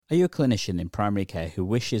Are you a clinician in primary care who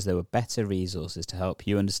wishes there were better resources to help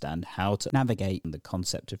you understand how to navigate the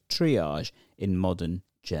concept of triage in modern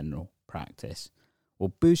general practice?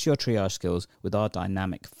 We'll boost your triage skills with our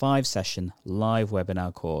dynamic 5-session live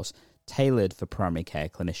webinar course tailored for primary care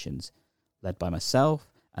clinicians. Led by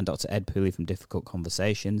myself and Dr. Ed Pooley from Difficult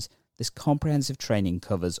Conversations, this comprehensive training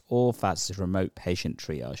covers all facets of remote patient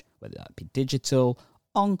triage, whether that be digital,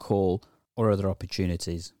 on-call, or other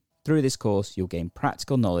opportunities. Through this course, you'll gain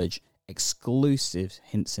practical knowledge, exclusive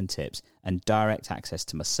hints and tips, and direct access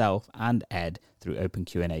to myself and Ed through open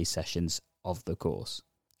Q&A sessions of the course.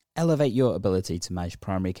 Elevate your ability to manage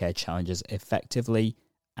primary care challenges effectively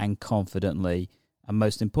and confidently, and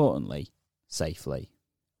most importantly, safely.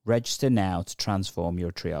 Register now to transform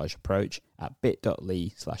your triage approach at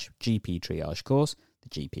bit.ly/GP triage course, the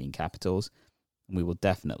GP in capitals, and we will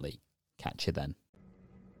definitely catch you then.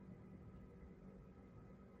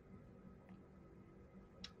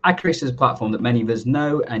 Accurx is a platform that many of us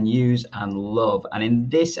know and use and love. And in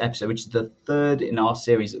this episode, which is the third in our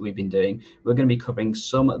series that we've been doing, we're going to be covering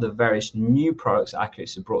some of the various new products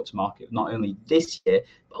Accurx has brought to market, not only this year,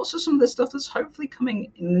 but also some of the stuff that's hopefully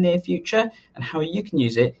coming in the near future and how you can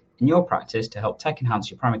use it in your practice to help tech enhance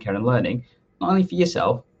your primary care and learning, not only for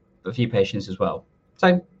yourself, but for your patients as well.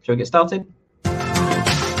 So, shall we get started?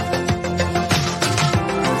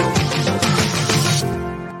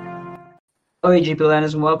 Hello, GP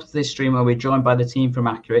learners, and welcome to this stream where we're joined by the team from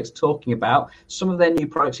Accurx talking about some of their new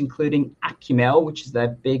products, including Accumail, which is their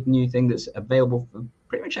big new thing that's available for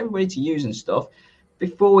pretty much everybody to use and stuff.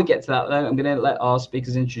 Before we get to that, though, I'm going to let our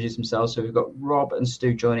speakers introduce themselves. So we've got Rob and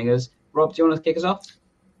Stu joining us. Rob, do you want to kick us off?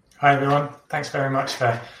 Hi, everyone. Thanks very much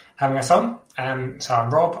for having us on. So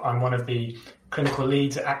I'm Rob. I'm one of the clinical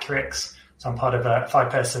leads at Accurx. So I'm part of a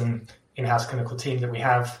 5-person in-house clinical team that we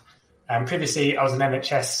have. Previously, I was an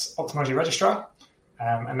NHS ophthalmology registrar,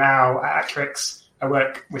 and now at Accurx, I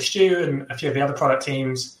work with Stu and a few of the other product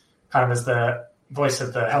teams, kind of as the voice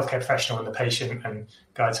of the healthcare professional and the patient, and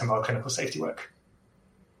guide some of our clinical safety work.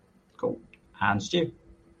 Cool. And Stu?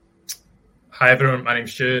 Hi, everyone. My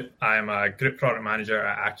name's Stu. I'm a group product manager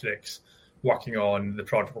at Accurx, working on the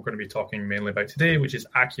product we're going to be talking mainly about today, which is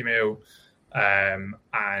Accumail.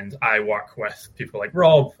 And I work with people like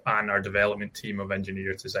Rob and our development team of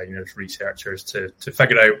engineers, designers, researchers to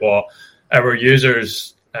figure out what our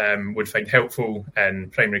users would find helpful in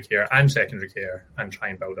primary care and secondary care, and try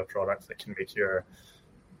and build a product that can make your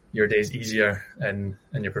days easier in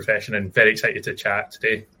your profession. And very excited to chat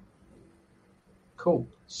today. Cool.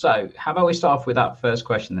 So how about we start off with that first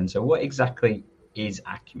question then? So what exactly is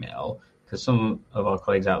Accumail? Because some of our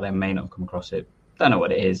colleagues out there may not have come across it, don't know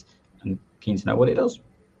what it is, and keen to know what it does.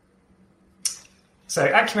 So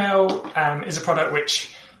Accumail is a product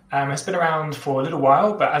which has been around for a little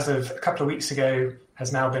while, but as of a couple of weeks ago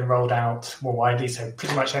has now been rolled out more widely. So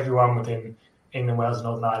pretty much everyone within England, Wales and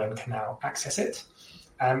Northern Ireland can now access it.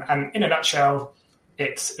 And in a nutshell,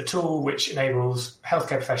 it's a tool which enables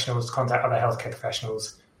healthcare professionals to contact other healthcare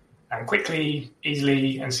professionals quickly,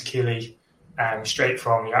 easily and securely straight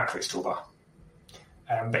from your Accurx toolbar.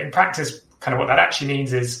 But in practice, kind of what that actually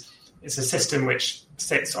means is it's a system which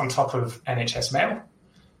sits on top of NHS Mail.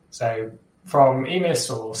 So from EMIS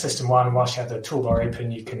or System 1, whilst you have the toolbar open,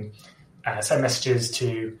 you can send messages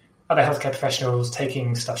to other healthcare professionals,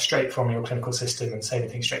 taking stuff straight from your clinical system and sending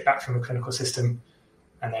things straight back from the clinical system.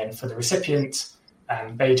 And then for the recipient,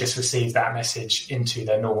 they just receive that message into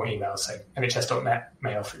their normal email, so nhs.net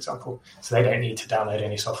mail, for example. So they don't need to download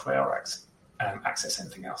any software or access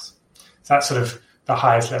anything else. So that's sort of the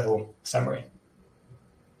highest level summary.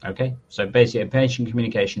 Okay, so basically a patient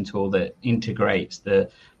communication tool that integrates the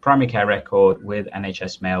primary care record with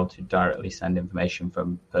NHS Mail to directly send information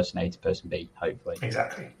from person A to person B, hopefully.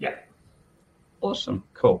 Exactly, yeah. Awesome,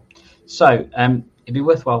 cool. So it'd be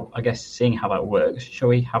worthwhile, I guess, seeing how that works. Shall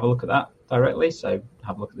we have a look at that directly? So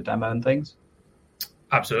have a look at the demo and things.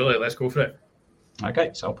 Absolutely, let's go for it. Okay,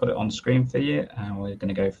 so I'll put it on screen for you, and we're going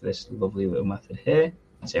to go for this lovely little method here.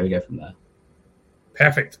 And see how we go from there.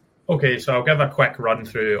 Perfect. Okay, so I'll give a quick run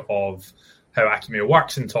through of how Accumail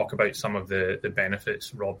works and talk about some of the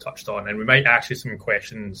benefits Rob touched on. And we might ask you some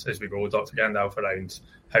questions as we go, Dr. Gandalf, around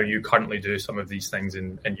how you currently do some of these things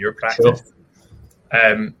in your practice.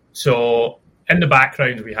 Sure. So in the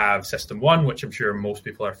background, we have System 1, which I'm sure most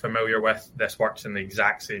people are familiar with. This works in the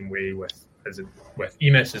exact same way with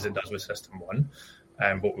EMIS as it does with System 1.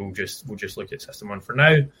 But we'll just look at System 1 for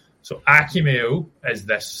now. So Accumail is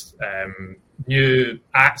this new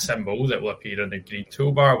 @ symbol that will appear on the green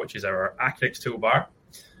toolbar, which is our Accurx toolbar.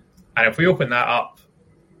 And if we open that up,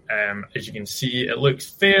 as you can see, it looks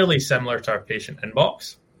fairly similar to our patient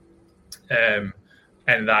inbox.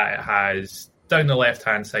 in that it has, down the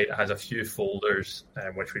left-hand side, it has a few folders,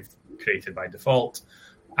 which we've created by default.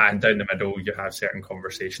 And down the middle, you have certain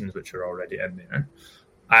conversations which are already in there.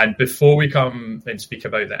 And before we come and speak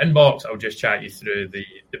about the inbox, I'll just chat you through the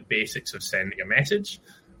basics of sending a message.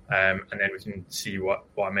 And then we can see what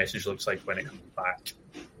a message looks like when it comes back.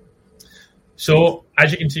 So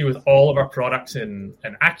as you can see with all of our products in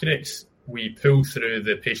Accurx, we pull through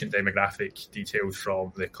the patient demographic details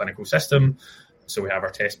from the clinical system. So we have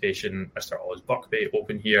our test patient, Mr. Oz Buckby,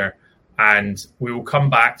 open here. And we will come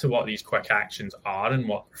back to what these quick actions are and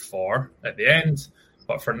what they're for at the end.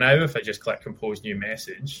 But for now, if I just click Compose New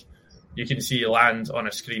Message, you can see land on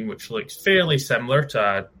a screen which looks fairly similar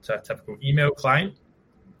to a typical email client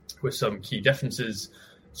with some key differences.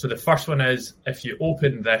 So the first one is, if you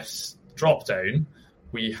open this drop-down,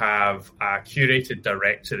 we have a curated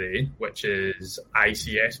directory, which is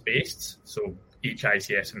ICS-based. So each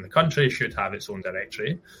ICS in the country should have its own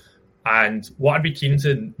directory. And what I'd be keen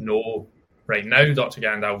to know right now, Dr.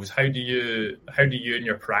 Gandalf, is how do you in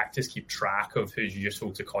your practice keep track of who's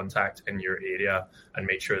useful to contact in your area and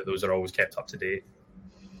make sure that those are always kept up to date?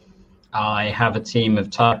 I have a team of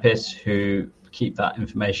typists who keep that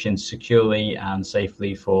information securely and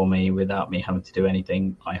safely for me without me having to do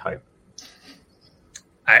anything, I hope.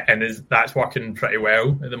 And that's working pretty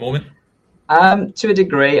well at the moment? To a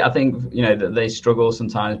degree. I think, that they struggle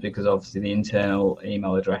sometimes because obviously the internal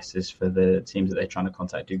email addresses for the teams that they're trying to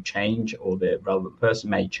contact do change, or the relevant person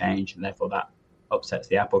may change, and therefore that upsets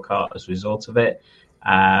the apple cart as a result of it.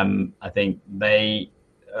 I think the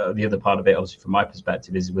other part of it, obviously from my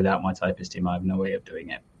perspective, is without my typist team, I have no way of doing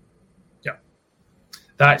it. Yeah.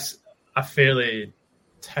 That's a fairly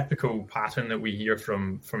typical pattern that we hear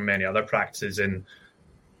from many other practices, and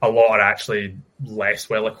a lot are actually less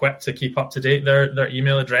well equipped to keep up to date their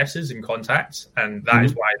email addresses and contacts. And that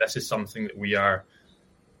is why this is something that we are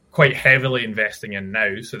quite heavily investing in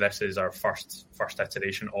now. So this is our first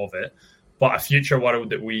iteration of it. But a future world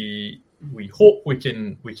that we hope we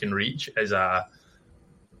can reach is a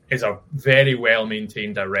very well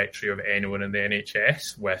maintained directory of anyone in the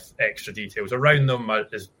NHS with extra details around them,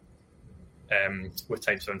 with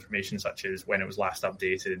types of information such as when it was last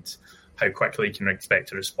updated, how quickly you can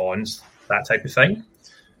expect a response, that type of thing.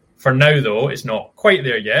 For now, though, it's not quite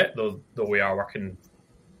there yet, though we are working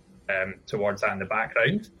towards that in the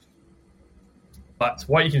background. But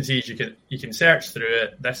what you can see is you can search through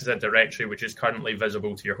it. This is a directory which is currently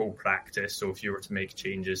visible to your whole practice. So if you were to make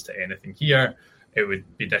changes to anything here, it would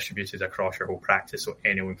be distributed across your whole practice so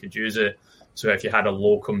anyone could use it. So if you had a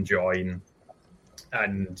locum join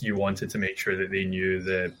and you wanted to make sure that they knew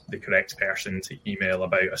the correct person to email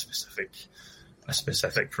about a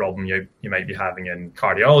specific problem you might be having in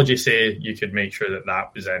cardiology, say, you could make sure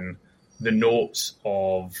that was in the notes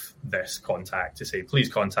of this contact to say, please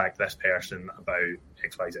contact this person about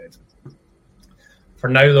XYZ. For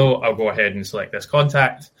now, though, I'll go ahead and select this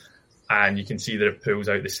contact, and you can see that it pulls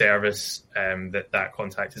out the service that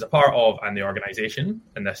contact is a part of and the organisation.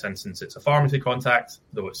 In this instance, it's a pharmacy contact,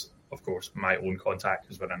 though it's, of course, my own contact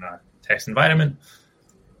because we're in a test environment.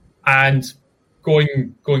 And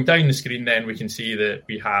going down the screen, then we can see that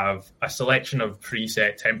we have a selection of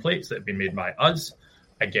preset templates that have been made by us.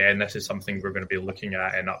 Again, this is something we're going to be looking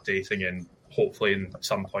at and updating, and hopefully in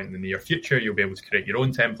some point in the near future, you'll be able to create your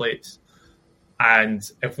own templates. And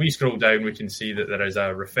if we scroll down, we can see that there is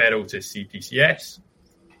a referral to CPCS,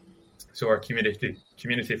 so our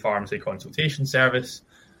community pharmacy consultation service.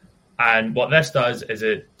 And what this does is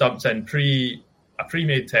it dumps in a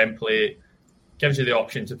pre-made template, gives you the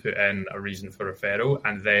option to put in a reason for referral,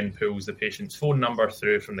 and then pulls the patient's phone number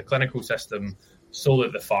through from the clinical system so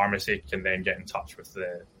that the pharmacy can then get in touch with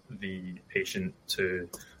the patient to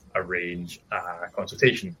arrange a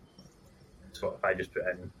consultation. So if I just put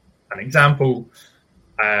in an example,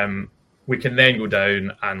 we can then go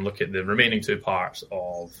down and look at the remaining two parts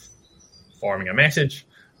of forming a message,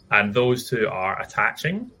 and those two are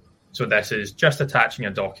attaching. So this is just attaching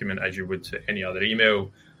a document as you would to any other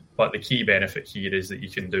email, but the key benefit here is that you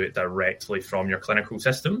can do it directly from your clinical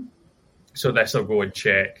system. So this will go and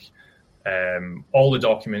check all the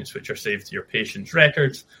documents which are saved to your patient's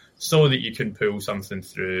records so that you can pull something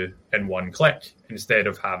through in one click instead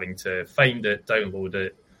of having to find it, download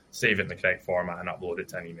it, save it in the correct format and upload it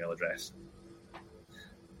to an email address.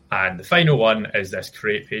 And the final one is this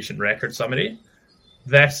create patient record summary.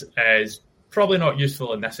 This is probably not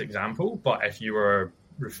useful in this example, but if you were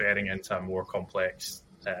referring into a more complex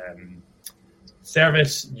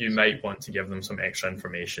service, you might want to give them some extra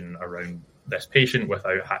information around this patient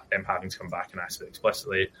without them having to come back and ask it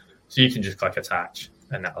explicitly. So you can just click attach,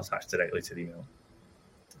 and that'll attach directly to the email.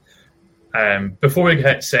 Before we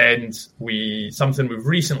hit send, something we've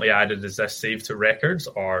recently added is this save to records,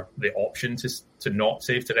 or the option to not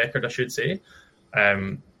save to record, I should say.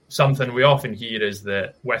 Something we often hear is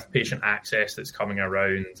that with patient access that's coming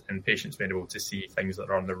around and patients being able to see things that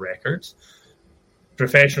are on the records,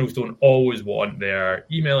 professionals don't always want their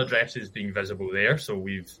email addresses being visible there. So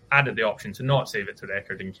we've added the option to not save it to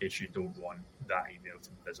record in case you don't want that email to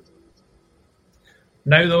be visible.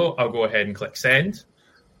 Now, though, I'll go ahead and click send.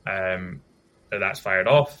 That's fired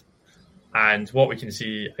off. And what we can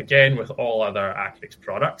see, again, with all other Accurx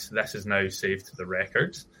products, this is now saved to the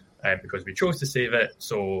records because we chose to save it.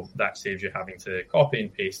 So that saves you having to copy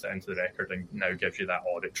and paste it into the record and now gives you that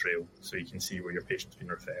audit trail so you can see where your patient's been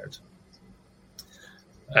referred.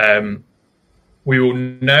 We will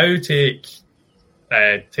now take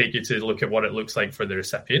you to look at what it looks like for the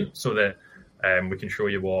recipient so that we can show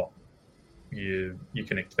you what you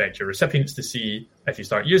can expect your recipients to see if you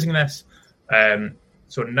start using this.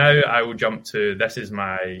 So now I will jump to, this is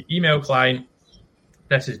my email client.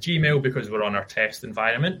 This is Gmail because we're on our test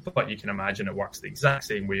environment, but you can imagine it works the exact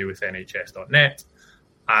same way with nhs.net.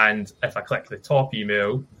 And if I click the top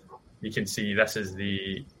email, you can see this is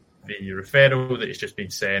the referral that is just being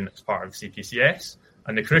sent as part of CPCS.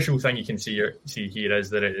 And the crucial thing you can see here is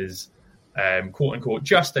that it is quote unquote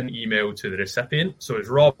just an email to the recipient. So as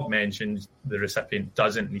Rob mentioned, the recipient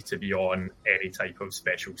doesn't need to be on any type of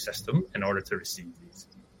special system in order to receive these.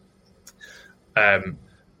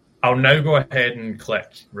 I'll now go ahead and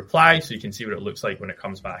click reply so you can see what it looks like when it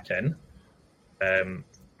comes back in.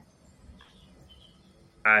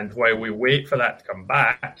 And while we wait for that to come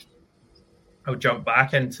back, I'll jump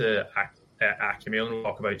back into Accumail and we'll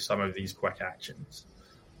talk about some of these quick actions.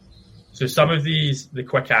 So some of the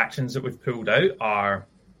quick actions that we've pulled out are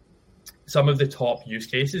some of the top use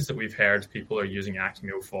cases that we've heard people are using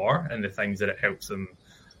Accumail for and the things that it helps them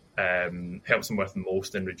with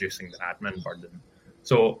most in reducing the admin burden.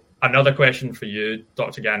 So another question for you,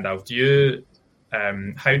 Dr. Gandalf,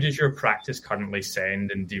 how does your practice currently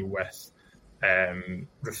send and deal with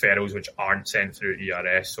referrals which aren't sent through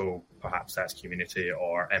ERS? So perhaps that's community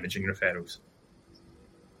or imaging referrals.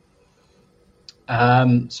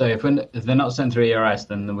 So if they're not sent through ERS,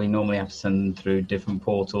 then we normally have to send them through different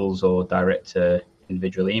portals or direct to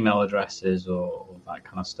individual email addresses or that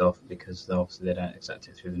kind of stuff, because obviously they don't accept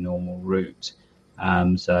it through the normal route.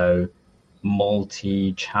 So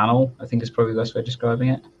multi-channel, I think, is probably the best way of describing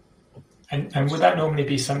it. And would that normally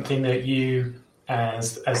be something that you,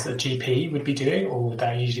 as a GP, would be doing, or would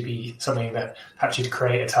that usually be something that perhaps you'd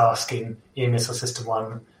create a task in EMIS or System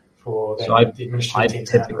 1 for the administrative team? I'd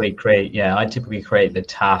typically create the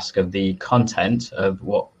task of the content of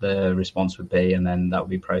what the response would be, and then that would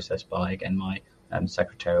be processed by, again, my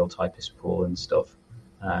secretarial typist pool and stuff.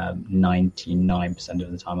 99%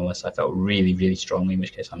 of the time, unless I felt really, really strongly, in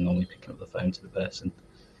which case I'm normally picking up the phone to the person.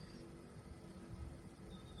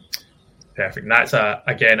 Perfect. And that's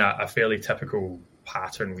a fairly typical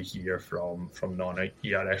pattern we hear from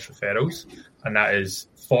non-ERS referrals, and that is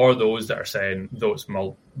for those that are saying those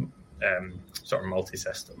sort of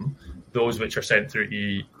multi-system, those which are sent through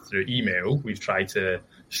email. We've tried to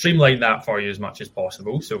streamline that for you as much as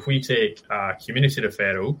possible. So if we take a community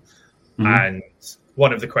referral, and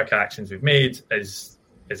one of the quick actions we've made is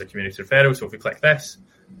a community referral. So if we click this,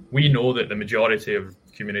 we know that the majority of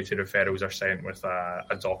community referrals are sent with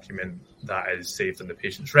a document that is saved in the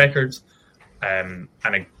patient's records. And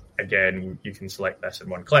again, you can select this in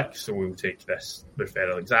one click. So we'll take this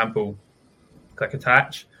referral example, click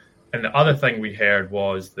attach. And the other thing we heard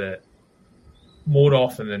was that more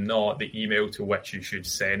often than not, the email to which you should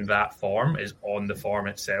send that form is on the form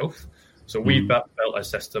itself. So we've built a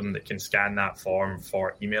system that can scan that form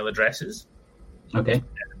for email addresses. Okay.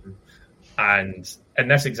 And in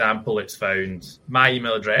this example, it's found my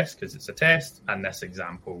email address because it's a test, and this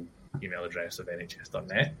example email address of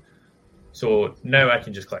nhs.net. So now I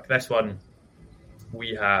can just click this one.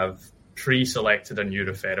 We have pre-selected a new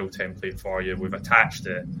referral template for you. We've attached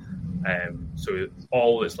it. So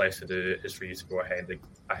all that's left to do is for you to go ahead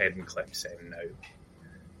and click send now.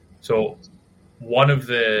 So one of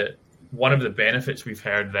the benefits we've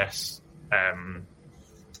heard this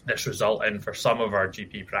result in for some of our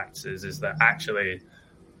GP practices is that actually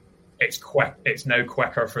it's now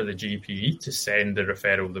quicker for the GP to send the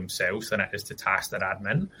referral themselves than it is to task their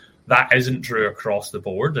admin. That isn't true across the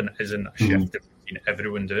board and isn't a shift that we've seen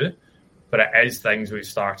everyone do, but it is things we've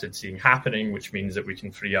started seeing happening, which means that we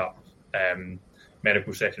can free up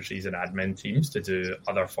medical secretaries and admin teams to do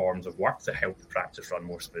other forms of work to help the practice run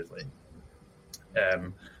more smoothly.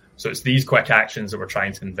 So it's these quick actions that we're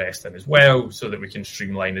trying to invest in as well so that we can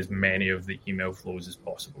streamline as many of the email flows as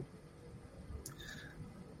possible.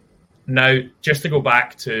 Now, just to go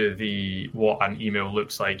back to what an email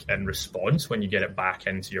looks like in response when you get it back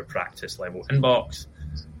into your practice level inbox,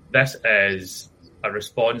 this is a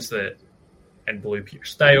response that in Blue Peter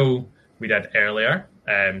style we did earlier,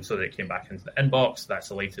 so that it came back into the inbox. That's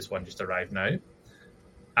the latest one, just arrived now.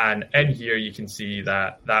 And in here you can see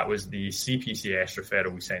that was the CPCS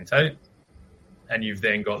referral we sent out, and you've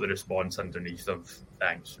then got the response underneath of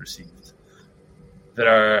thanks received. There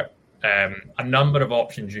are a number of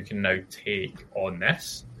options you can now take on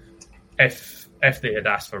this. If they had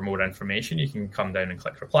asked for more information, you can come down and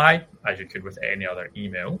click reply, as you could with any other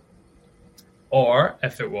email. Or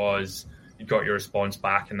if it was you got your response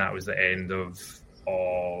back and that was the end of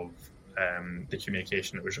the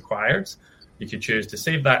communication that was required, you could choose to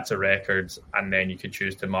save that to records, and then you could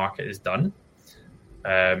choose to mark it as done,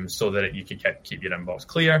 so that you could keep your inbox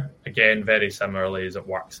clear. Again, very similarly as it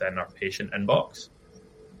works in our patient inbox.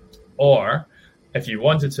 Or if you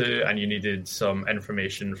wanted to and you needed some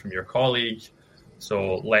information from your colleague,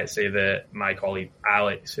 so let's say that my colleague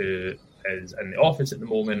Alex, who is in the office at the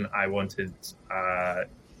moment, I wanted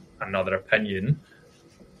another opinion.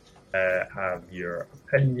 Have your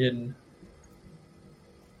opinion,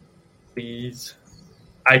 please.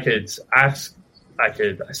 I could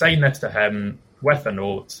assign this to him with a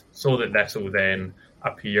note so that this will then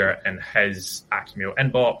appear in his Accumail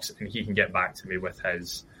inbox, and he can get back to me with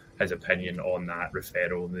his opinion on that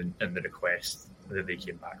referral and the request that they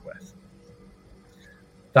came back with.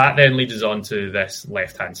 That then leads us on to this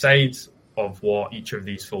left-hand side of what each of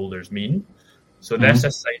these folders mean. So this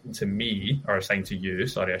assigned to me, or assigned to you,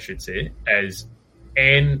 sorry, I should say, is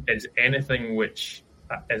anything which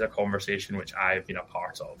is a conversation which I've been a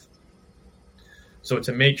part of. So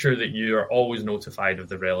to make sure that you are always notified of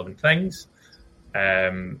the relevant things,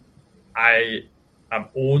 I am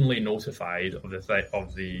only notified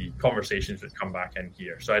of the conversations that come back in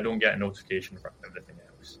here. So I don't get a notification for everything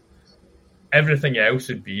else. Everything else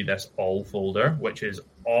would be this all folder, which is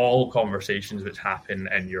all conversations which happen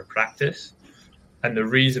in your practice. And the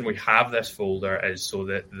reason we have this folder is so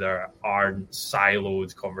that there aren't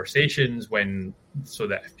siloed conversations so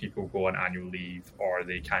that if people go on annual leave or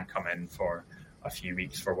they can't come in for a few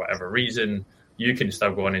weeks for whatever reason, you can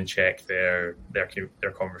still go on and check their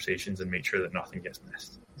conversations and make sure that nothing gets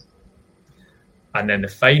missed. And then the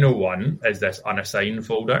final one is this unassigned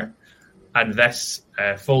folder. And this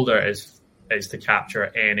folder is to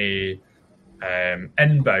capture any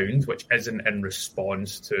inbound which isn't in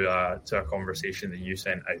response to a conversation that you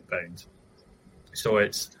sent outbound. So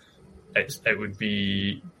it would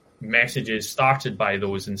be messages started by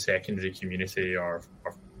those in secondary community or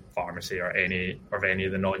pharmacy or any of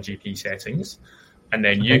the non-GP settings, and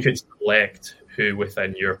then you could select who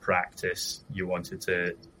within your practice you wanted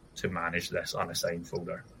to manage this unassigned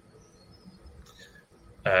folder.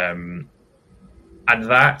 And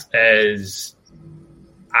that is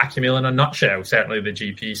Accumail in a nutshell, certainly the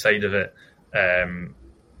GP side of it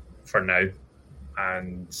for now.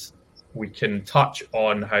 And we can touch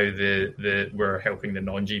on how we're helping the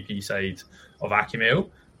non-GP side of Accumail.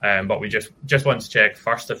 But we just want to check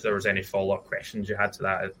first if there was any follow-up questions you had to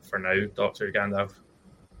that for now, Dr. Gandalf.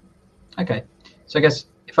 Okay. So I guess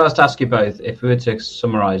if I was to ask you both, if we were to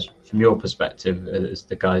summarise from your perspective as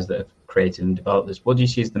the guys that have created and developed this, what do you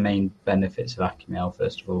see as the main benefits of Accumail,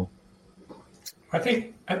 first of all? I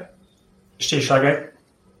think, Steve, shall I go?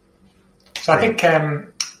 So I think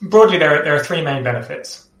broadly there are three main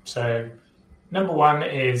benefits. So number one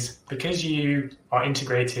is because you are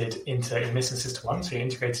integrated into Admission System 1, so you're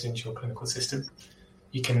integrated into your clinical system,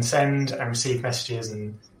 you can send and receive messages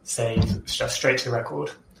and save stuff straight to the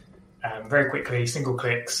record very quickly, single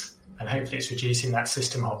clicks, and hopefully it's reducing that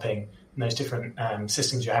system hopping and those different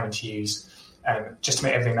systems you're having to use just to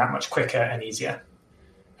make everything that much quicker and easier.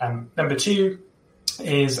 Number two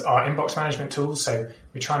is our inbox management tools. So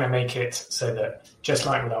we're trying to make it so that just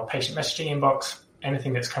like with our patient messaging inbox,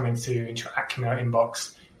 anything that's coming through into your Accumail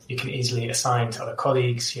inbox, you can easily assign to other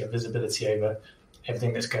colleagues. You have visibility over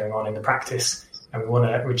everything that's going on in the practice, and we want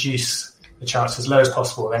to reduce the chance as low as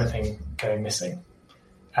possible of anything going missing.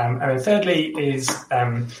 And then thirdly is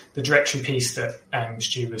the directory piece that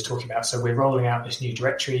Stu was talking about. So we're rolling out this new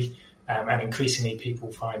directory, and increasingly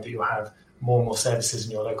people find that you'll have more and more services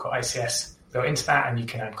in your local ICS built into that, and you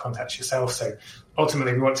can add contacts yourself. So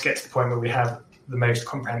ultimately, we want to get to the point where we have the most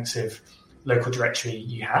comprehensive local directory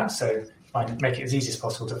you have. So make it as easy as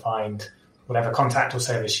possible to find whatever contact or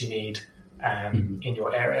service you need in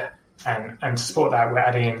your area. And to support that, we're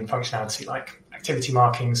adding in functionality like activity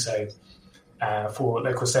marking. So for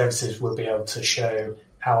local services, we'll be able to show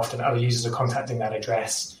how often other users are contacting that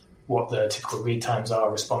address, what the typical read times are,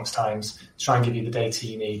 response times, to try and give you the data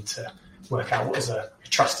you need to work out what is a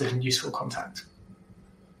trusted and useful contact.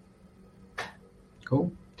 Cool.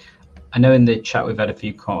 I know in the chat we've had a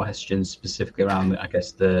few questions specifically around, I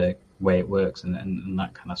guess, the way it works and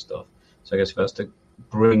that kind of stuff. So I guess first to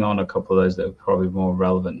bring on a couple of those that are probably more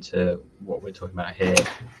relevant to what we're talking about here.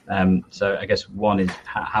 So I guess one is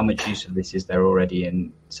how much use of this is there already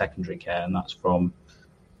in secondary care, and that's from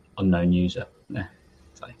unknown user. Yeah.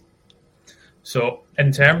 So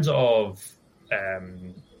in terms of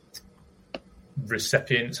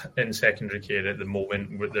recipients in secondary care at the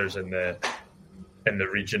moment, there's in the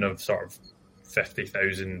region of sort of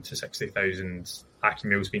 50,000 to 60,000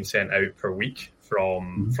 Accumails being sent out per week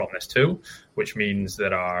from this tool, which means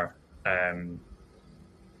there are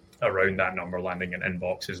around that number landing in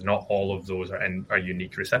inboxes. Not all of those are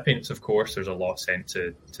unique recipients, of course. There's a lot sent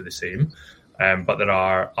to the same, but there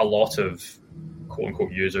are a lot of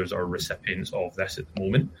quote-unquote users or recipients of this at the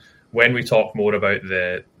moment. When we talk more about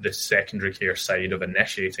the secondary care side of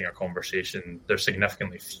initiating a conversation, there's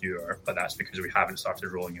significantly fewer, but that's because we haven't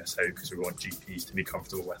started rolling this out because we want GPs to be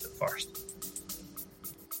comfortable with it first.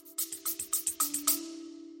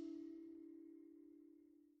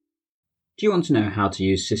 Do you want to know how to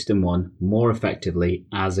use System 1 more effectively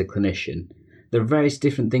as a clinician? There are various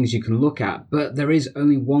different things you can look at, but there is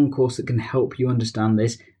only one course that can help you understand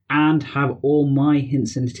this and have all my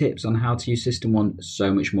hints and tips on how to use System 1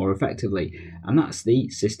 so much more effectively. And that's the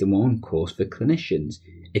System 1 course for clinicians.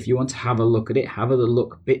 If you want to have a look at it, have a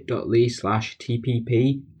look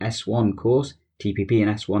bit.ly/TPP S1 course, TPP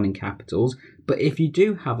and S1 in capitals. But if you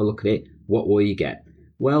do have a look at it, what will you get?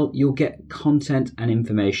 Well, you'll get content and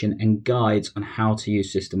information and guides on how to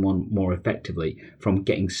use System 1 more effectively, from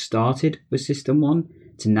getting started with System 1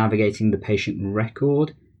 to navigating the patient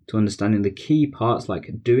record, to understanding the key parts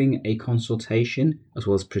like doing a consultation, as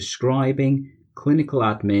well as prescribing, clinical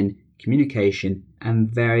admin, communication,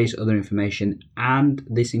 and various other information. And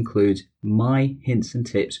this includes my hints and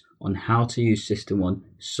tips on how to use System 1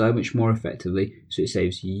 so much more effectively, so it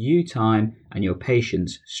saves you time and your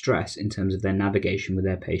patients stress in terms of their navigation with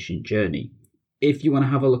their patient journey. If you want to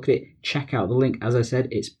have a look at it, check out the link. As I said,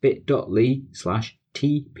 it's bit.ly/TPP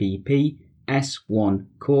S1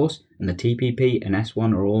 course, and the TPP and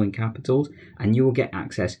S1 are all in capitals, and you will get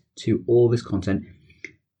access to all this content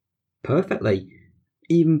perfectly.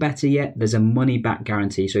 Even better yet, there's a money back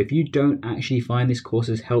guarantee. So if you don't actually find this course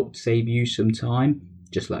has helped save you some time,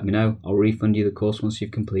 just let me know. I'll refund you the course once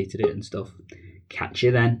you've completed it and stuff. Catch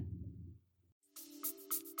you then.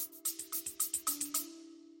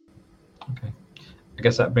 Okay. I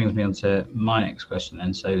guess that brings me on to my next question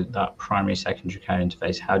then. So that primary secondary care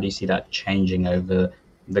interface, how do you see that changing over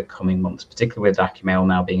the coming months, particularly with Accumail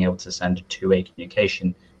now being able to send a two-way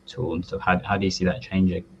communication tool and stuff? How do you see that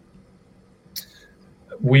changing?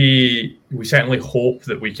 We certainly hope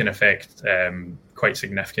that we can affect quite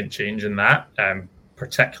significant change in that,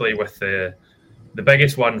 particularly with the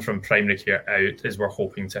biggest one from primary care out is we're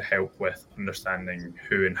hoping to help with understanding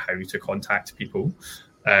who and how to contact people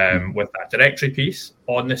with that directory piece.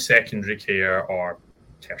 On the secondary care or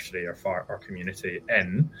tertiary or community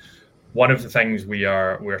in, one of the things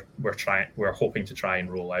we're hoping to try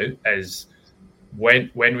and roll out is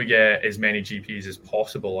when we get as many GPs as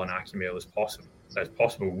possible on Accumail as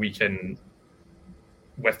possible, we can,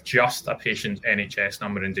 with just a patient's NHS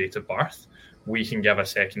number and date of birth, we can give a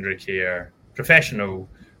secondary care professional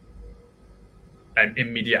an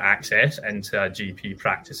immediate access into a GP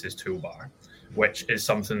practices toolbar, which is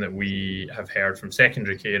something that we have heard from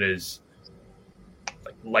secondary care is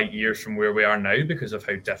like light years from where we are now because of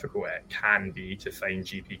how difficult it can be to find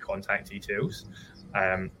GP contact details.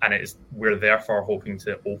 And we're therefore hoping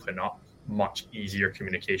to open up much easier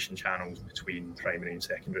communication channels between primary and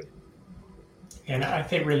secondary. And I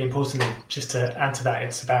think really importantly, just to add to that,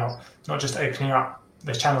 it's about not just opening up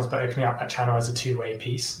those channels, but opening up that channel as a two-way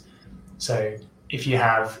piece. So if you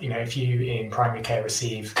in primary care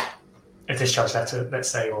receive a discharge letter, let's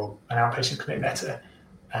say, or an outpatient clinic letter,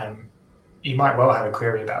 you might well have a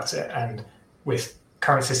query about it. And with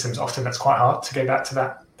current systems, often that's quite hard to go back to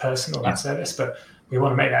that person or that service, but we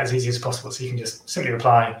want to make that as easy as possible. So you can just simply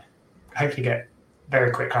reply, hopefully get very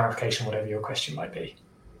quick clarification, whatever your question might be.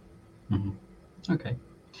 Mm-hmm. Okay.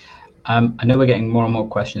 I know we're getting more and more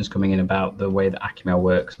questions coming in about the way that Accumail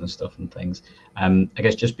works and stuff and things. I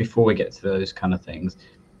guess just before we get to those kind of things,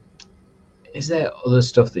 is there other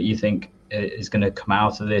stuff that you think is going to come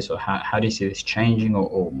out of this, or how do you see this changing,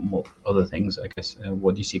 or more other things, I guess?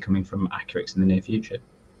 What do you see coming from Accurx in the near future?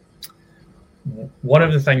 One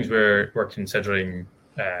of the things we're considering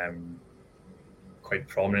quite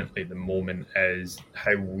prominently at the moment is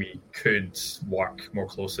how we could work more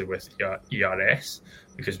closely with ERS,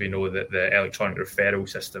 because we know that the electronic referral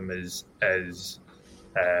system is a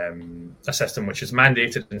system which is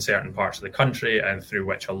mandated in certain parts of the country and through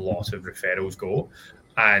which a lot of referrals go.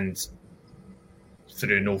 And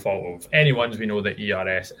through no fault of anyone's, we know that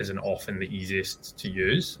ERS isn't often the easiest to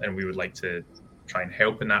use, and we would like to try and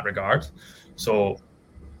help in that regard. So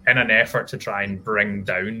in an effort to try and bring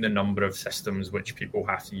down the number of systems which people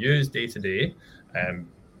have to use day to day,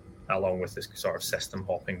 along with this sort of system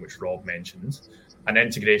hopping which Rob mentioned, an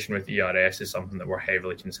integration with ERS is something that we're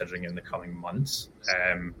heavily considering in the coming months,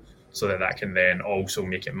 so that can then also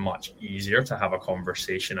make it much easier to have a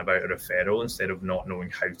conversation about a referral instead of not knowing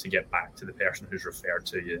how to get back to the person who's referred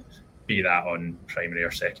to you, be that on primary or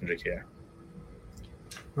secondary care.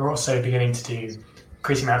 We're also beginning to do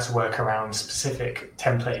increasing amounts of work around specific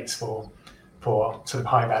templates for sort of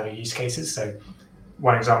high value use cases. So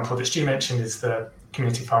one example that Stu mentioned is the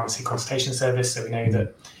community pharmacy consultation service. So we know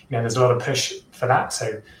that there's a lot of push for that.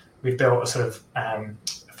 So we've built a sort of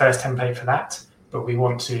first template for that, but we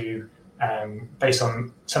want to, based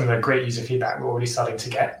on some of the great user feedback we're already starting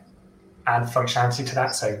to add functionality to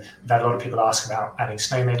that. So we've had a lot of people ask about adding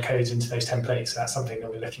SNOMED codes into those templates. So that's something that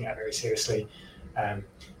we're looking at very seriously.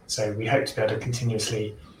 So we hope to be able to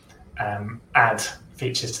continuously add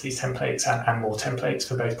features to these templates and more templates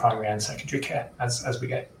for both primary and secondary care as we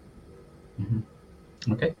go.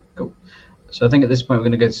 Mm-hmm. Okay, cool. So I think at this point we're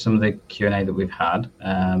going to go to some of the Q&A that we've had.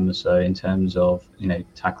 So in terms of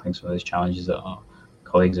tackling some of those challenges that our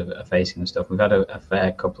colleagues are facing and stuff, we've had a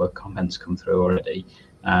fair couple of comments come through already.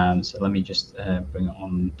 So let me just bring it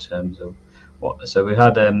on in terms of what. So we've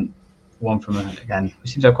had one from, again, we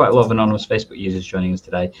seem to have quite a lot of anonymous Facebook users joining us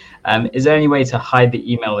today. Is there any way to hide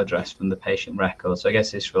the email address from the patient record? So I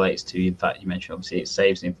guess this relates to the fact you mentioned, obviously, it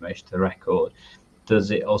saves the information to the record.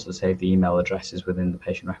 Does it also save the email addresses within the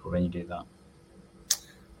patient record when you do that?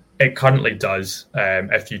 It currently does.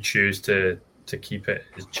 If you choose to keep it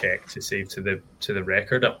as checked to save to the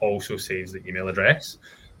record, it also saves the email address.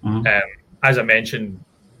 Mm-hmm. As I mentioned,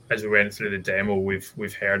 as we went through the demo,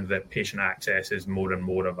 we've heard that patient access is more and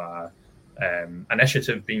more of a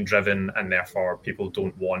initiative being driven, and therefore people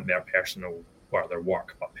don't want their personal or their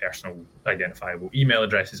work but personal identifiable email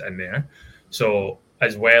addresses in there. So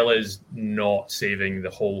as well as not saving the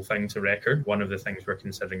whole thing to record, one of the things we're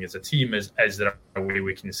considering as a team is there a way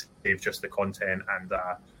we can save just the content and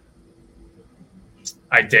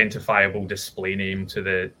identifiable display name to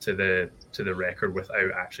the record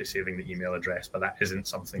without actually saving the email address, but that isn't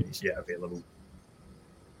something that's yet available.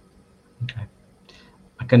 Okay.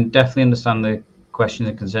 I can definitely understand the questions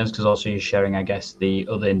and concerns, because also you're sharing, I guess, the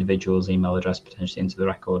other individual's email address potentially into the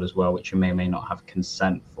record as well, which you may or may not have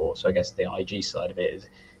consent for. So I guess the IG side of it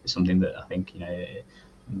is something that I think,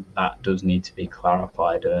 that does need to be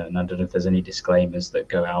clarified. And I don't know if there's any disclaimers that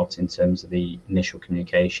go out in terms of the initial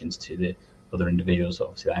communications to the other individuals.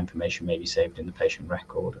 Obviously, that information may be saved in the patient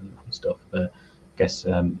record and stuff. But I guess,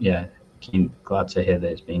 glad to hear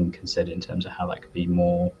that it's being considered in terms of how that could be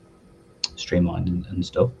more streamlined and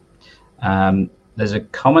stuff. There's a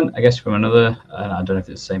comment, I guess, from another, I don't know if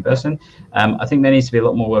it's the same person. I think there needs to be a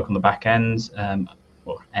lot more work on the back ends,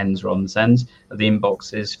 or ends rather than sends, of the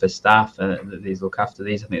inboxes for staff that these look after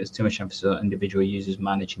these. I think there's too much emphasis on individual users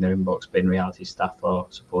managing their inbox, but in reality, staff are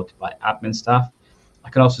supported by admin staff. I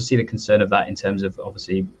can also see the concern of that in terms of,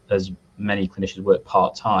 obviously, as many clinicians work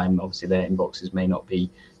part-time, obviously their inboxes may not be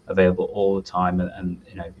available all the time, and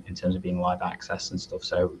in terms of being live access and stuff.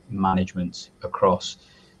 So management across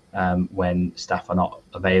when staff are not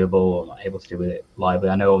available or not able to deal with it lively.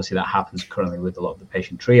 I know obviously that happens currently with a lot of the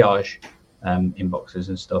patient triage inboxes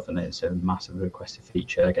and stuff, and it's a massive requested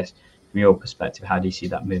feature. I guess from your perspective, how do you see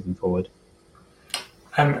that moving forward?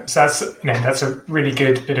 So that's a really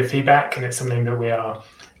good bit of feedback, and it's something that we are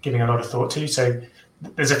giving a lot of thought to. So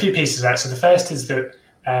there's a few pieces of that. So the first is that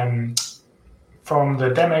from the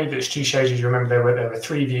demo that Stu showed you remember there were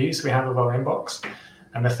 3 views we have of our inbox,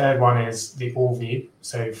 and the third one is the all view.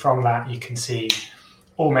 So from that you can see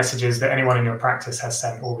all messages that anyone in your practice has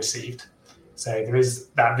sent or received. So there is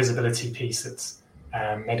that visibility piece that's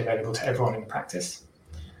made available to everyone in practice.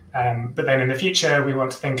 But then in the future, we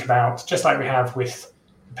want to think about, just like we have with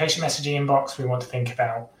the patient messaging inbox, we want to think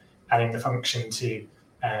about adding the function to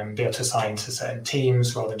be able to assign to certain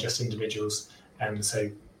teams rather than just individuals.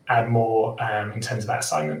 So add more in terms of that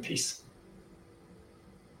assignment piece.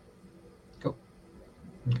 Cool.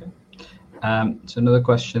 Okay. So another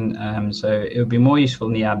question. So it would be more useful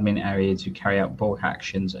in the admin area to carry out bulk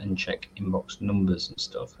actions and check inbox numbers and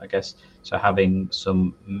stuff, I guess. So having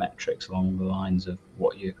some metrics along the lines of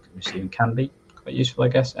what you're receiving can be quite useful, I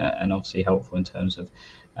guess, and obviously helpful in terms of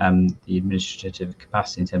the administrative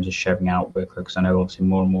capacity in terms of sharing out workload, because I know obviously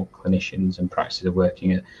more and more clinicians and practices are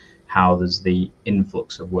working at how does the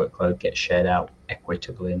influx of workload get shared out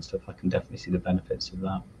equitably and stuff. I can definitely see the benefits of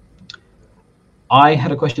that. I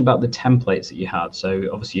had a question about the templates that you had. So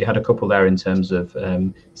obviously you had a couple there in terms of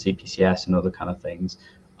CPCS and other kind of things.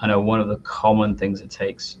 I know one of the common things that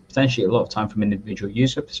takes potentially a lot of time from an individual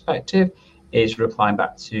user perspective is replying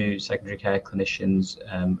back to secondary care clinicians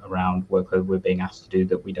around workload we're being asked to do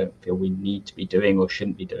that we don't feel we need to be doing or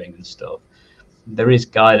shouldn't be doing and stuff. There is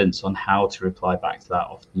guidance on how to reply back to that,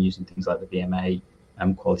 often using things like the BMA,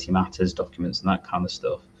 Quality Matters documents and that kind of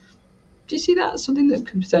stuff. Do you see that as something that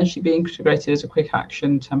could potentially be integrated as a quick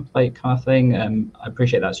action template kind of thing? I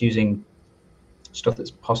appreciate that's using stuff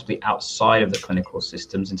that's possibly outside of the clinical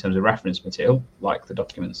systems in terms of reference material, like the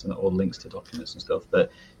documents and or links to documents and stuff.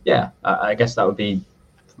 But yeah, I guess that would be,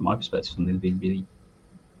 from my perspective, something that would be really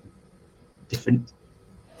different.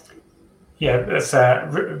 Yeah, that's a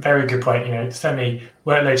very good point. Certainly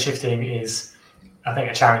workload shifting is, I think,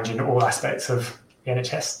 a challenge in all aspects of the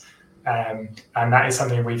NHS. And that is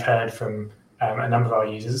something we've heard from a number of our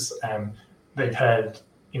users. We've heard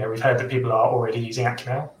that people are already using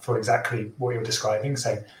Accumail for exactly what you're describing.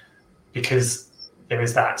 So because there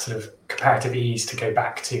is that sort of comparative ease to go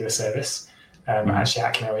back to a service, actually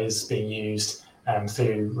Accumail is being used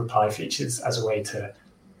through reply features as a way to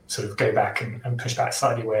sort of go back and push back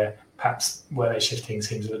slightly where perhaps workload shifting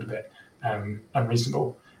seems a little bit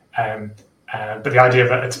unreasonable. But the idea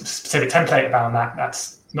of a specific template around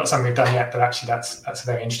that's not something we've done yet, but actually that's a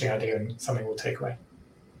very interesting idea and something we'll take away.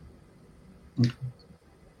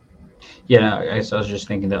 Yeah, I guess I was just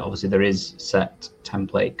thinking that obviously there is set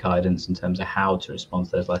template guidance in terms of how to respond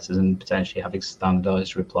to those letters, and potentially having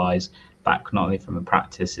standardized replies back not only from the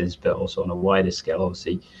practices but also on a wider scale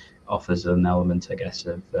obviously offers an element, I guess,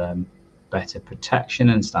 of better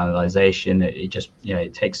protection and standardization. It just,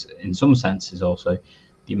 it takes in some senses also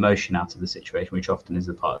the emotion out of the situation, which often is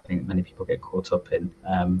the part I think many people get caught up in,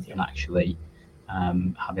 and actually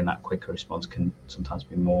having that quicker response can sometimes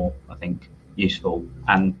be more, I think, useful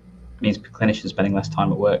and means clinicians spending less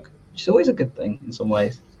time at work, which is always a good thing in some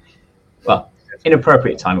ways. Well,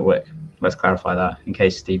 inappropriate time at work. Let's clarify that in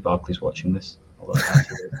case Steve Barclay's watching this,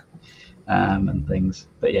 and things.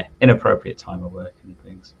 But yeah, inappropriate time at work and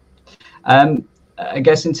things. I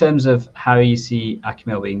guess in terms of how you see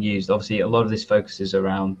Accumail being used, obviously a lot of this focuses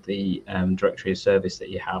around the directory of service that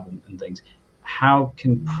you have and things. How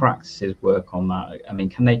can practices work on that? I mean,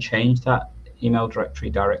 can they change that email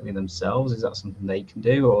directory directly themselves? Is that something they can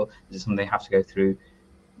do, or is it something they have to go through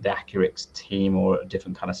the Accurx team or a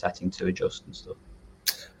different kind of setting to adjust and stuff?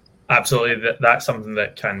 Absolutely, that's something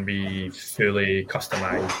that can be fully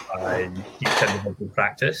customized by each individual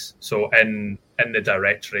practice. So in the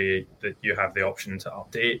directory, that you have the option to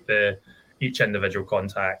update each individual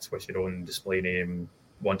contact with your own display name,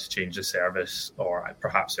 want to change the service, or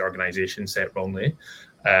perhaps the organization set wrongly,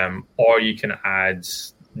 or you can add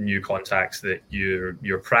new contacts that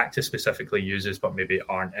your practice specifically uses but maybe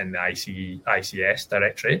aren't in the ICS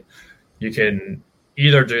directory. You can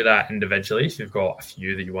either do that individually if you've got a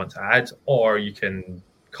few that you want to add, or you can,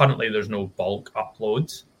 currently there's no bulk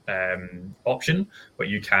upload option, but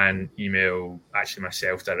you can email actually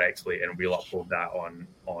myself directly and we'll upload that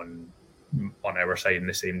on our side in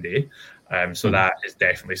the same day. So that is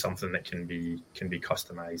definitely something that can be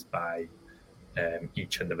customized by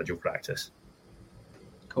each individual practice.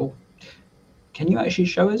 Cool. Can you actually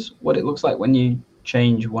show us what it looks like when you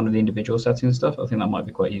change one of the individual settings and stuff? I think that might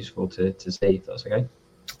be quite useful to see, if that's okay.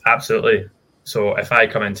 Absolutely. So if I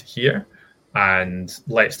come into here and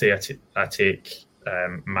let's say I take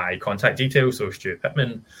my contact details, so Stuart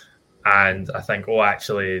Pittman, and I think,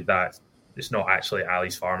 actually that it's not actually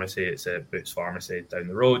Ali's pharmacy, it's a Boots pharmacy down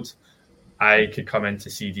the road. I could come in to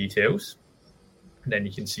see details, and then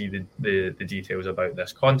you can see the details about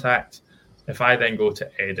this contact. If I then go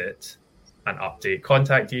to edit and update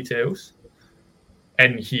contact details,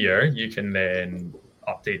 in here you can then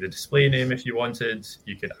update the display name if you wanted.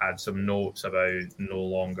 You could add some notes about no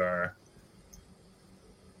longer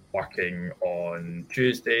working on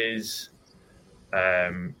Tuesdays.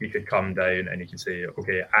 You could come down and you can say,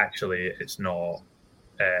 okay, actually it's not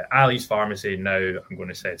Ali's pharmacy now. I'm going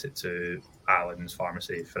to set it to Alan's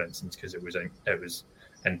pharmacy, for instance, because it was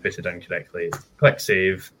inputted incorrectly. Click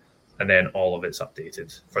save, and then all of it's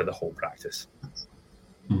updated for the whole practice.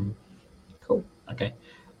 Cool. Okay.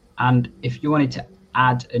 And if you wanted to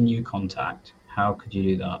add a new contact, how could you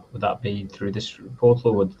do that? Would that be through this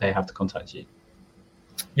portal, or would they have to contact you?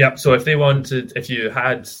 Yep. So if you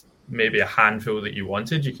had maybe a handful that you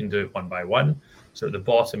wanted, you can do it one by one. So at the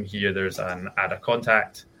bottom here, there's an add a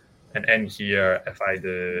contact. And in here, if I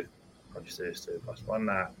do, I'll just do this to +1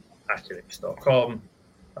 at accurx.com,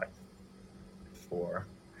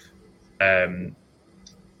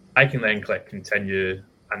 I can then click continue,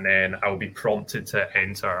 and then I'll be prompted to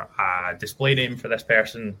enter a display name for this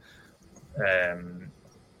person.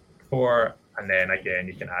 And then again,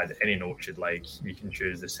 you can add any notes you'd like. You can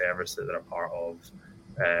choose the service that they're a part of,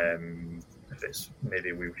 if it's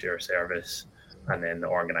maybe a wheelchair service, and then the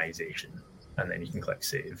organization, and then you can click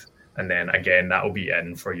save. And then again, that will be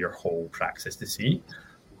in for your whole practice to see.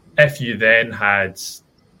 If you then had,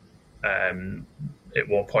 at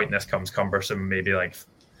what point this comes cumbersome, maybe like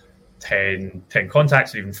 10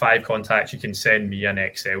 contacts or even 5 contacts, you can send me an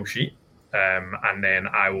Excel sheet, and then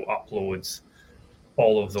I will upload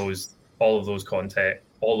all of those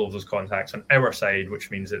contacts on our side, which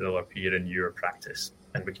means that they'll appear in your practice,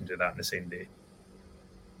 and we can do that in the same day.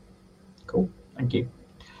 Cool, thank you.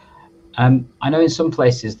 I know in some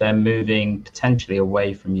places they're moving potentially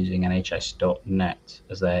away from using NHS.net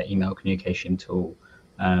as their email communication tool.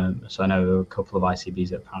 So I know there are a couple of ICBs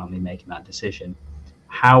that are apparently making that decision.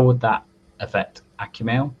 How would that affect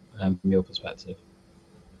Accumail from your perspective?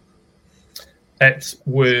 It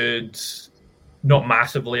would not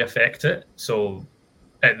massively affect it. So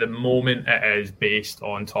at the moment, it is based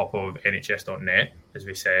on top of NHS.net, as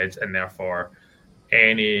we said, and therefore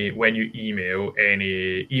when you email,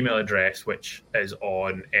 any email address which is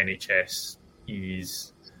on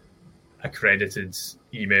NHS's accredited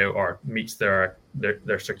email or meets their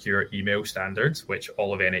secure email standards, which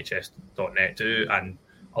all of NHS.net do and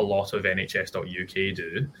a lot of NHS.uk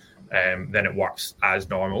do, then it works as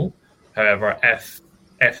normal. However, if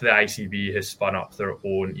the ICB has spun up their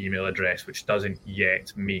own email address which doesn't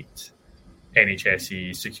yet meet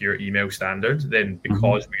NHS's secure email standards, then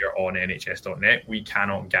because we are on NHS.net, we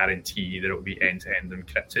cannot guarantee that it will be end-to-end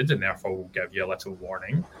encrypted, and therefore we'll give you a little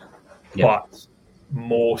warning. Yep. But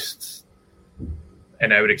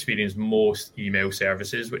in our experience, most email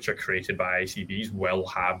services which are created by ICBs will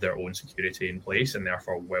have their own security in place and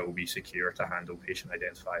therefore will be secure to handle patient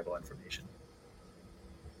identifiable information.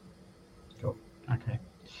 Cool. Okay.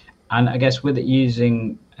 And I guess with it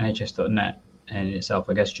using NHS.net in itself,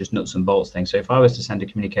 I guess just nuts and bolts thing. So if I was to send a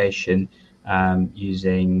communication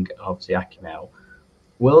using obviously Accumail,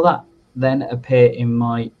 will that then appear in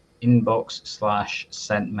my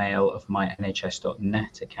inbox/sent mail of my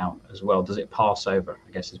NHS.net account as well? Does it pass over?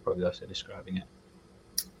 I guess is probably also describing it.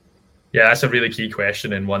 Yeah, that's a really key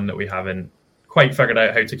question, and one that we haven't quite figured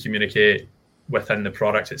out how to communicate within the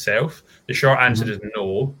product itself. The short answer is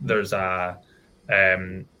no.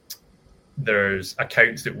 There's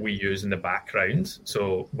accounts that we use in the background.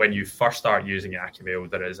 So when you first start using Accumail,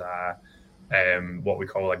 there is what we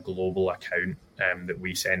call a global account that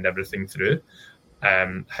we send everything through.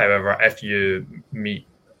 However, if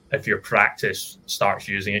your practice starts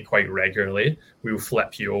using it quite regularly, we will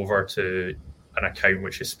flip you over to an account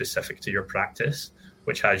which is specific to your practice,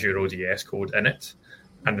 which has your ODS code in it.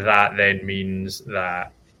 And that then means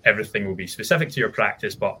that everything will be specific to your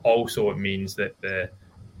practice, but also it means that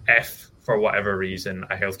if for whatever reason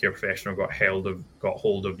a healthcare professional got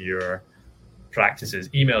hold of your practice's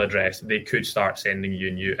email address, they could start sending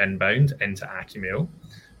you new inbound into Accumail.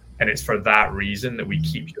 And it's for that reason that we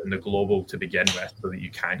keep you in the global to begin with, so that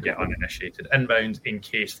you can't get uninitiated inbound in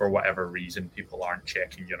case for whatever reason people aren't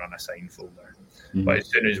checking your unassigned folder. But as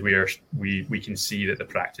soon as we can see that the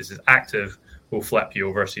practice is active, we'll flip you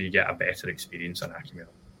over so you get a better experience on Accumail.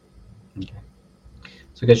 Okay.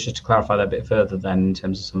 So I guess just to clarify that a bit further then, in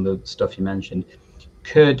terms of some of the stuff you mentioned,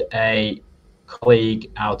 could a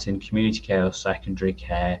colleague out in community care or secondary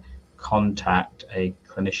care contact a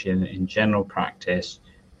clinician in general practice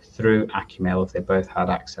through Accumail if they both had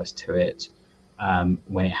access to it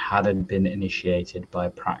when it hadn't been initiated by a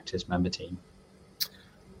practice member team?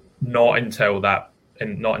 Not until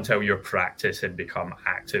your practice had become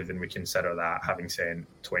active, and we consider that having sent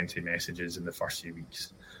 20 messages in the first few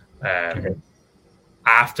weeks. Okay.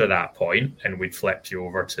 After that point, and we'd flipped you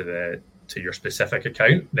over to your specific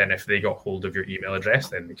account, then if they got hold of your email address,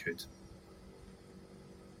 then they could.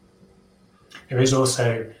 There is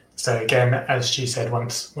also, so again, as she said,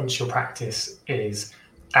 once your practice is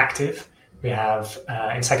active, we have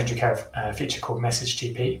in secondary care a feature called Message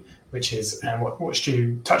GP, which is what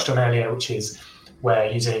Stu touched on earlier, which is we're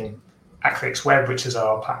using Accurx Web, which is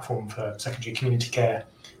our platform for secondary community care.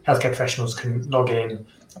 Healthcare professionals can log in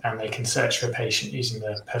and they can search for a patient using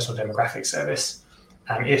the personal demographic service.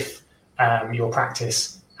 And if your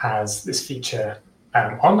practice has this feature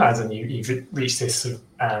on, as in you've reached this sort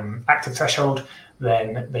of active threshold,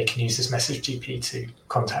 then they can use this Message GP to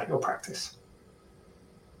contact your practice.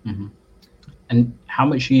 Mm-hmm. And how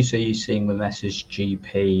much use are you seeing with Message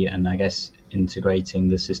GP and I guess integrating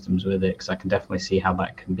the systems with it? Because I can definitely see how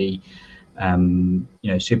that can be,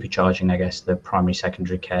 supercharging, I guess, the primary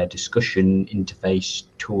secondary care discussion interface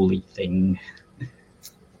tooly thing.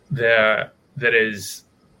 There is,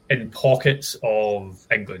 in pockets of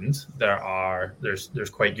England, there's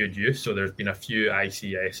quite good use. So there's been a few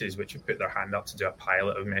ICSs which have put their hand up to do a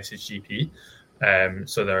pilot of Message GP.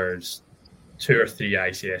 So there's 2 or 3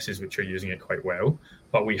 ICSs which are using it quite well,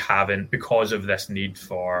 but we haven't, because of this need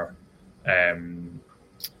for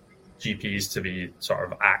GPs to be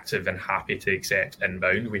sort of active and happy to accept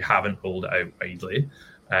inbound, we haven't rolled it out widely,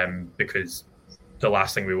 because the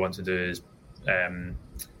last thing we want to do is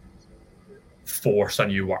force a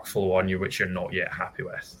new workflow on you which you're not yet happy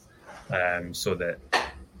with, so that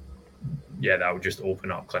would just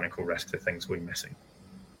open up clinical risk to things going missing.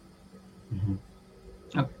 Mm-hmm.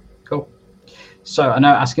 Oh, cool. So I know,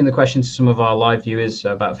 asking the question to some of our live viewers,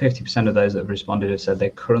 about 50% of those that have responded have said they're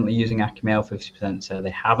currently using Accumail, 50% said they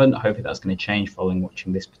haven't. Hopefully that's going to change following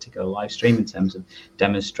watching this particular live stream in terms of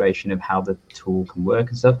demonstration of how the tool can work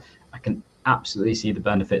and stuff. I can absolutely see the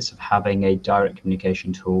benefits of having a direct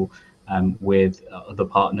communication tool with other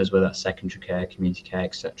partners, whether that's secondary care, community care,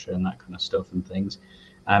 etc., and that kind of stuff and things.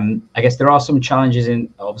 I guess there are some challenges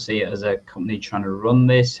in, obviously, as a company trying to run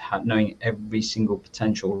this, knowing every single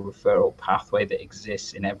potential referral pathway that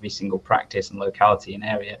exists in every single practice and locality and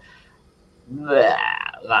area.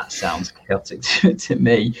 That sounds chaotic to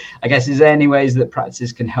me. I guess, is there any ways that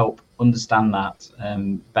practices can help understand that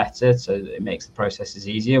better so that it makes the processes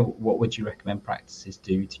easier? What would you recommend practices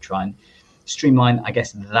do to try and streamline, I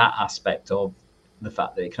guess, that aspect of the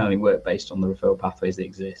fact that it can only work based on the referral pathways that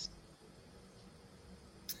exist?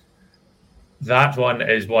 That one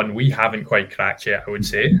is one we haven't quite cracked yet, I would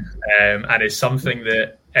say, and is something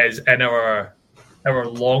that is in our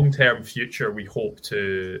long-term future. We hope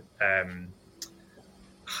to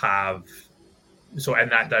have. So in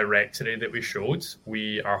that directory that we showed,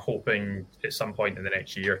 we are hoping at some point in the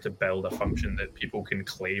next year to build a function that people can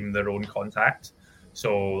claim their own contact.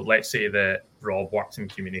 So let's say that Rob works in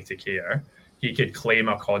community care. He could claim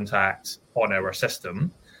a contact on our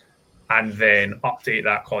system and then update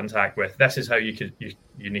that contact with, this is how you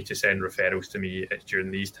need to send referrals to me. It's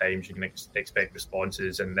during these times you can expect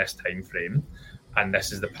responses in this time frame, and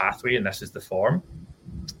this is the pathway and this is the form.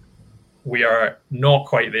 We are not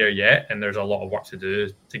quite there yet, and there's a lot of work to do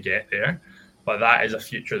to get there, but that is a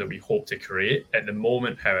future that we hope to create. At the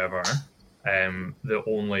moment, however, the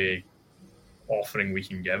only offering we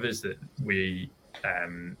can give is that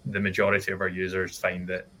the majority of our users find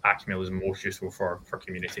that Accumail is most useful for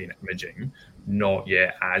community and imaging, not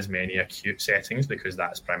yet as many acute settings, because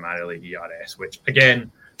that's primarily ERS, which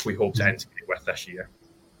again we hope to integrate with this year.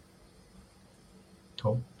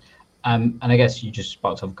 Cool. And I guess you just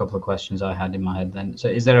sparked off a couple of questions I had in my head then. So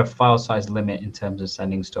is there a file size limit in terms of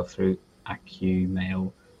sending stuff through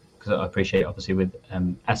Accumail? Because I appreciate, obviously, with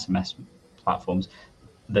SMS platforms,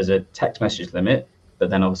 there's a text message limit, but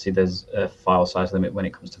then obviously there's a file size limit when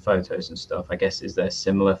it comes to photos and stuff. I guess, is there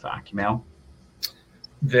similar for Accumail?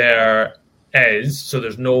 There is. So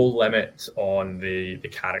there's no limit on the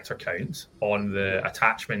character count. On the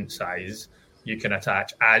attachment size, you can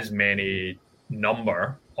attach as many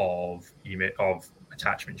number of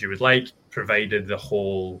attachments you would like, provided the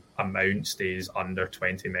whole amount stays under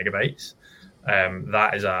 20 megabytes.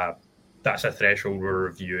 That's a threshold we're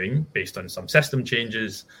reviewing based on some system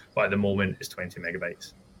changes, but at the moment it's 20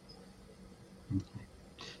 megabytes. Okay.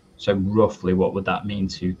 So roughly what would that mean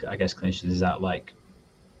to, I guess, clinicians? Is that like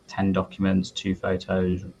 10 documents, 2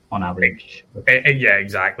 photos on average? Yeah,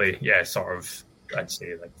 exactly. Yeah, sort of, I'd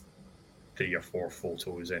say like 3 or 4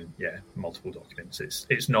 photos and multiple documents.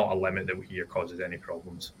 It's not a limit that we hear causes any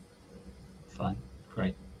problems. Fine,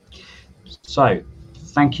 great. So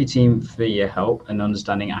thank you, team, for your help and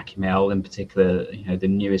understanding Accumail, in particular, the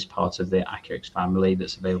newest part of the Accurx family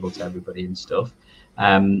that's available to everybody and stuff.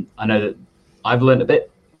 I know that I've learned a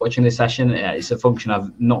bit watching this session. It's a function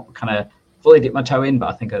I've not kind of fully dipped my toe in, but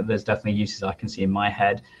I think there's definitely uses I can see in my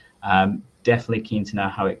head. Definitely keen to know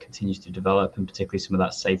how it continues to develop, and particularly some of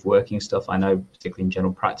that safe working stuff. I know, particularly in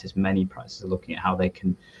general practice, many practices are looking at how they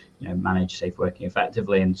can manage safe working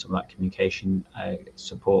effectively, and some of that communication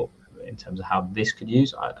support in terms of how this could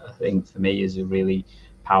use, I think for me is a really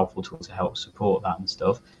powerful tool to help support that and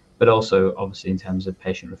stuff. But also obviously in terms of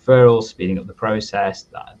patient referrals, speeding up the process,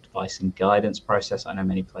 that advice and guidance process, I know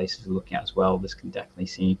many places are looking at as well. This can definitely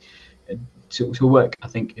see to work, I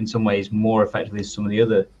think, in some ways more effectively as some of the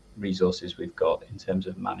other resources we've got in terms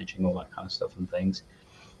of managing all that kind of stuff and things.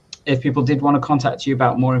 if people did want to contact you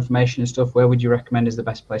about more information and stuff, where would you recommend is the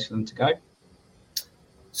best place for them to go?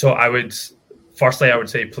 So I would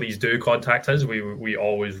say please do contact us. We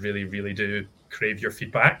always really do crave your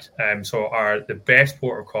feedback. So the best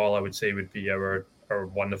port of call, I would say, would be our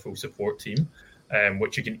wonderful support team,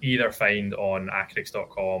 which you can either find on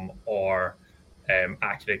accurx.com or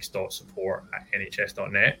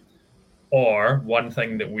accurx.support@nhs.net. Or one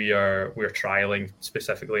thing that we're trialing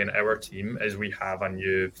specifically in our team is we have a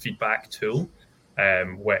new feedback tool,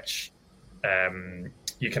 which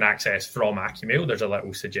you can access from Accumail. There's a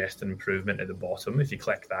little suggested improvement at the bottom. If you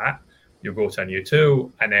click that, you'll go to a new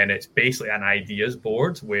tool, and then it's basically an ideas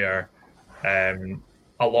board where a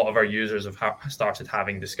lot of our users have started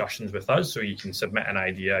having discussions with us. So you can submit an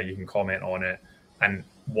idea, you can comment on it, and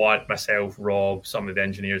what myself, Rob, some of the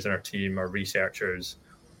engineers in our team, our researchers,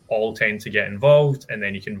 all tend to get involved, and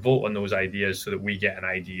then you can vote on those ideas so that we get an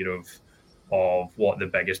idea of what the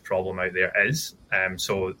biggest problem out there is.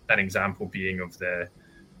 So an example being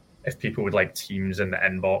if people would like teams in the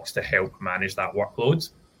inbox to help manage that workload,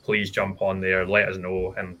 please jump on there, let us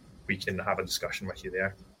know, and we can have a discussion with you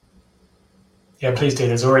there. Yeah, please do.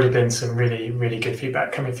 There's already been some really, really good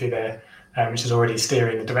feedback coming through there, which is already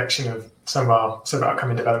steering the direction of some of our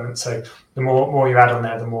upcoming developments. So the more you add on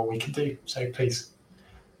there, the more we can do. So please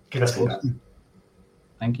give us feedback. Awesome.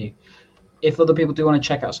 Thank you. If other people do want to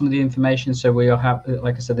check out some of the information, so we have,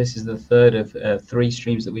 like I said, this is the third of 3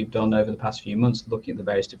 streams that we've done over the past few months, looking at the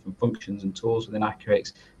various different functions and tools within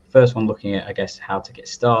Accurx. The first one looking at, I guess, how to get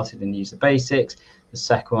started and use the basics. The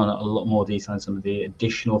second one, a lot more detail on some of the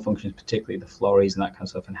additional functions, particularly the florries and that kind of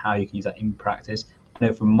stuff, and how you can use that in practice. I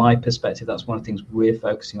know from my perspective, that's one of the things we're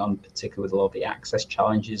focusing on, particularly with a lot of the access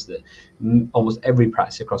challenges that almost every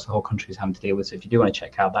practice across the whole country is having to deal with. So if you do want to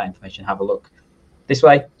check out that information, have a look this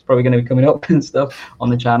way. It's probably going to be coming up and stuff on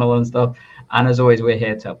the channel and stuff. And as always, we're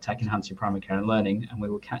here to help tech enhance your primary care and learning, and we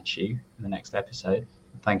will catch you in the next episode.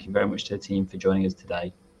 Thank you very much to the team for joining us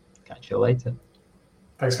today. Catch you later.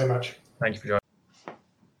 Thanks very much. Thank you for joining.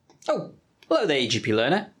 Oh, hello there, EGP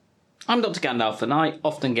learner. I'm Dr. Gandalf, and I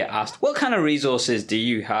often get asked, what kind of resources do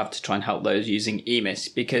you have to try and help those using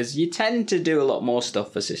EMIS? Because you tend to do a lot more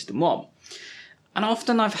stuff for System 1. And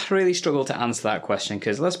often I've really struggled to answer that question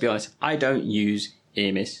because, let's be honest, I don't use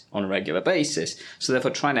EMIS on a regular basis. So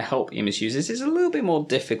therefore trying to help EMIS users is a little bit more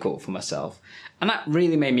difficult for myself. And that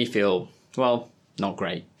really made me feel, well, not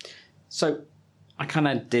great. So I kind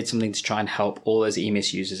of did something to try and help all those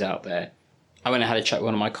EMIS users out there. I went and had a chat with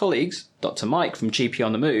one of my colleagues, Dr. Mike from GP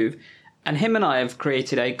on the Move, and him and I have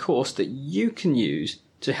created a course that you can use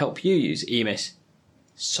to help you use EMIS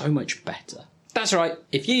so much better. That's right,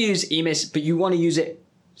 if you use EMIS but you want to use it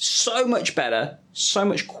so much better, so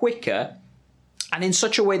much quicker, and in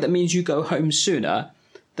such a way that means you go home sooner,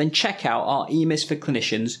 then check out our EMIS for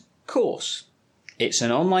Clinicians course. It's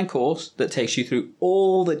an online course that takes you through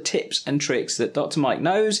all the tips and tricks that Dr. Mike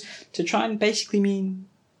knows to try and basically mean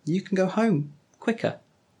you can go home quicker.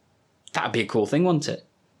 That'd be a cool thing, wouldn't it?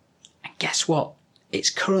 And guess what? It's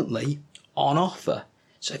currently on offer.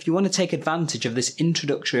 So if you want to take advantage of this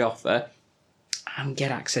introductory offer and get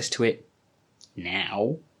access to it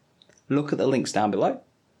now, look at the links down below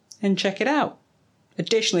and check it out.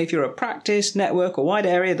 Additionally, if you're a practice, network or wide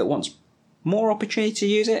area that wants more opportunity to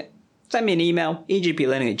use it, send me an email,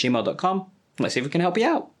 egplearning@gmail.com. Let's see if we can help you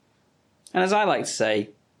out. And as I like to say,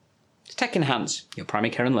 tech enhance your primary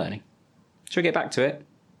care and learning. Shall we get back to it?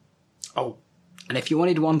 Oh, and if you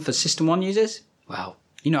wanted one for System 1 users, well,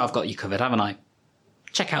 you know I've got you covered, haven't I?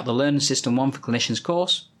 Check out the Learn System 1 for Clinicians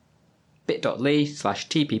course,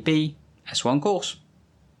 bit.ly/TPP S1 course.